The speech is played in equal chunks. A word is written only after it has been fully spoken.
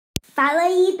Fala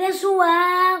aí,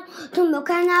 pessoal, do meu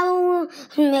canal,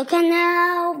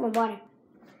 vambora.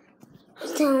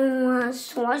 Então,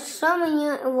 só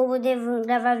amanhã eu vou poder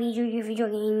gravar vídeo de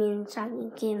videogame, sabe?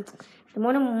 Que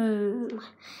demora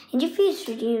é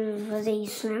difícil de fazer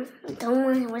isso, né?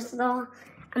 Então, eu vou só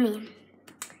amanhã.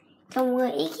 Então,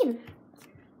 e que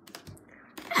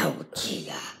é o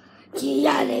dia de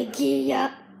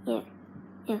alegria.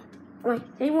 Deixa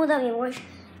eu mudar minha voz.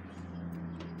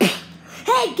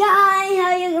 Hey guys,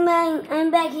 how you doing? I'm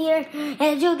back here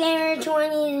at Gamer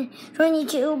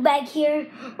 2022 back here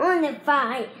on the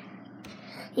fight.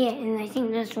 Yeah, and I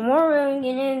think that's tomorrow I'm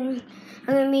gonna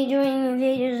be doing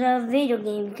videos of video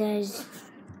game because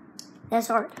that's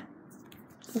hard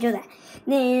to do that.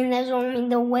 Then that's only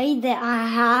the way that I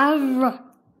have.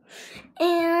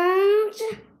 And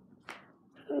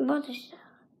what is that?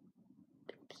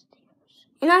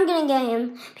 And I'm gonna get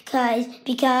him because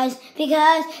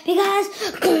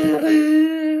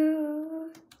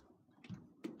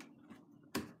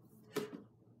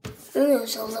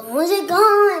so the music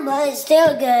gone, but it's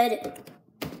still good.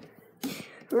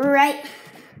 Right?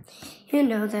 You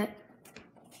know that.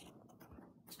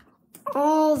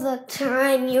 All the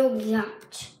time you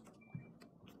got.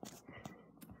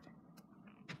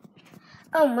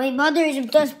 Oh, my mother is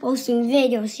just posting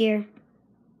videos here.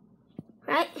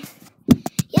 Right?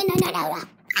 Yeah, no.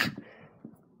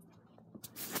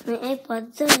 My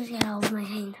iPod does get out of my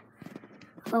hand.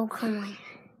 Oh, come on.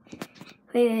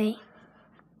 Wait.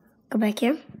 Go back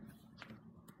here.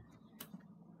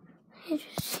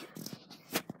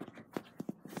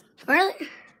 Really?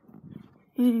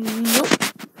 Nope.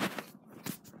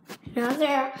 Not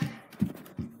there.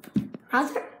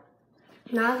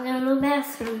 Not in the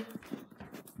bathroom.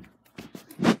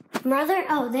 Mother?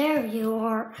 Oh, there you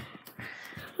are.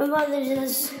 My mother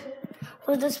just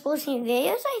was just posting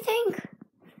videos, I think.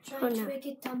 Trying to make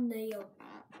a thumbnail.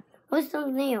 What's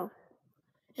thumbnail?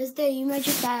 It's the image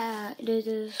that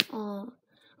is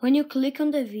when you click on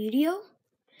the video,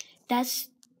 that's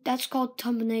called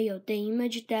thumbnail. The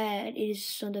image that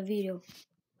is on the video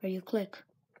where you click.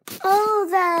 Oh,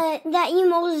 that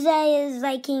emoji that is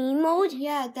like an emoji?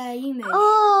 Yeah, that image.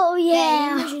 Oh,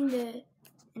 yeah. The image in the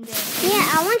yeah,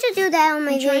 I want to do that on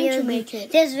my video. Trying to make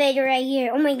it. This video right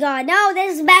here. Oh my god. No,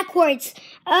 this is backwards.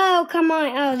 Oh, come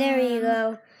on. Oh, there you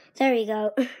go. There you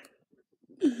go.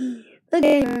 Look at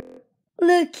him.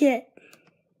 Look at.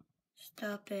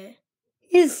 Stop it.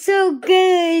 He's so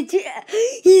good.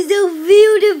 He's so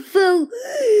beautiful.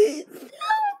 So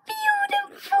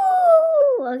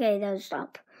beautiful. Okay, that'll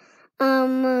stop.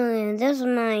 This is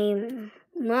my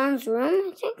mom's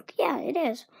room, I think. Yeah, it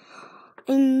is.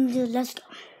 And let's go.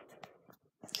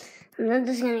 I'm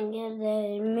just gonna get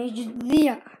the image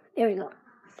there. There we go.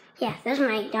 Yeah, that's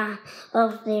my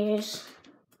upstairs.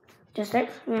 Just there.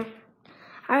 Yeah.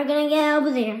 I'm gonna get over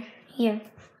there. Here.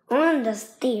 On the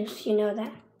stairs, you know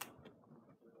that.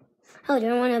 Oh, do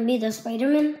you want to be the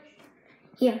Spider-Man?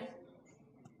 Here.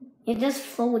 You're just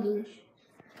floating.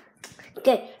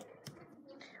 Good.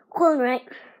 Cool, right?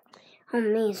 Oh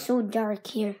man, it's so dark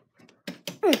here.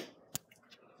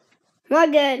 We're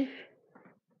good.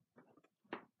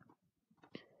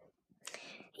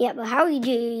 Yeah, but how do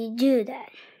you do that?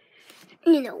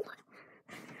 You know what?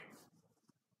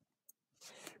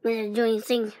 When they're doing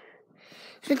things.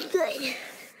 So it's good.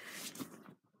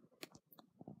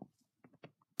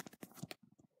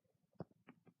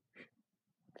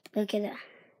 Look at that.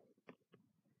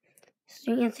 It's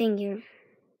doing a thing here.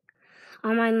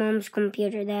 On my mom's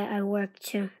computer that I work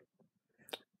to.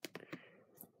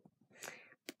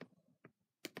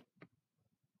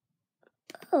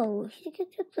 Oh, you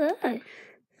could do that.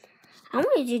 I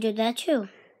wanted to do that too.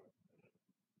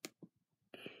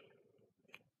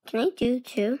 Can I do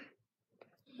two?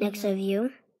 Next of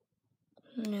you?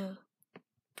 No.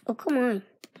 Oh, come on.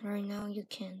 Right now you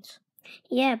can't.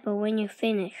 Yeah, but when you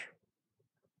finish.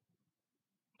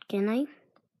 Can I?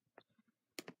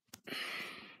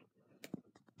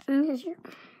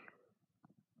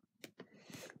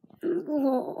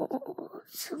 Oh,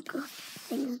 so good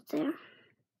things there.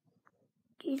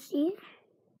 Do you see it?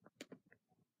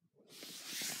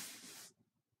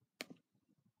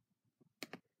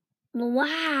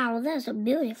 Wow, that's so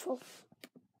beautiful.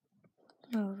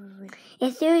 No, really.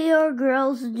 If your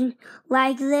girls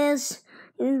like this,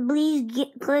 please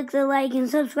click the like and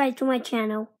subscribe to my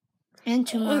channel. And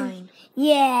to mine.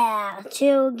 Yeah,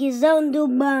 to Gizão do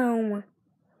Bom.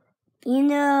 You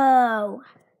know.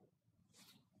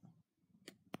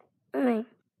 Alright.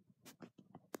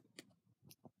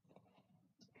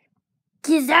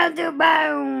 Gizão do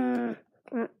Bom.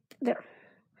 There.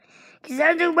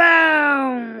 Gizão do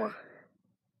Bom.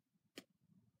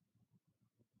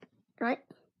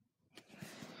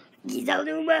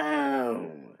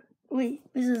 Gizalumbo. Wait,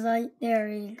 this is like, there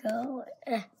you go.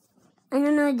 I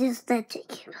don't know, just that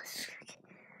chick.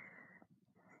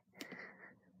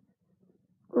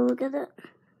 Oh, look at that.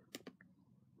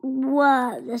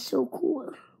 Wow, that's so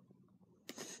cool.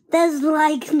 That's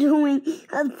like doing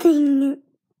a thing.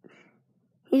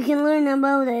 You can learn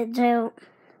about it too.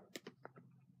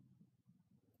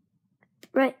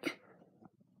 Right.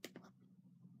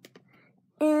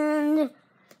 And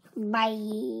bye.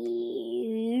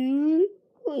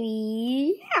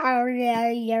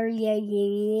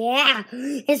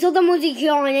 It's all the music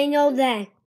on, I know that.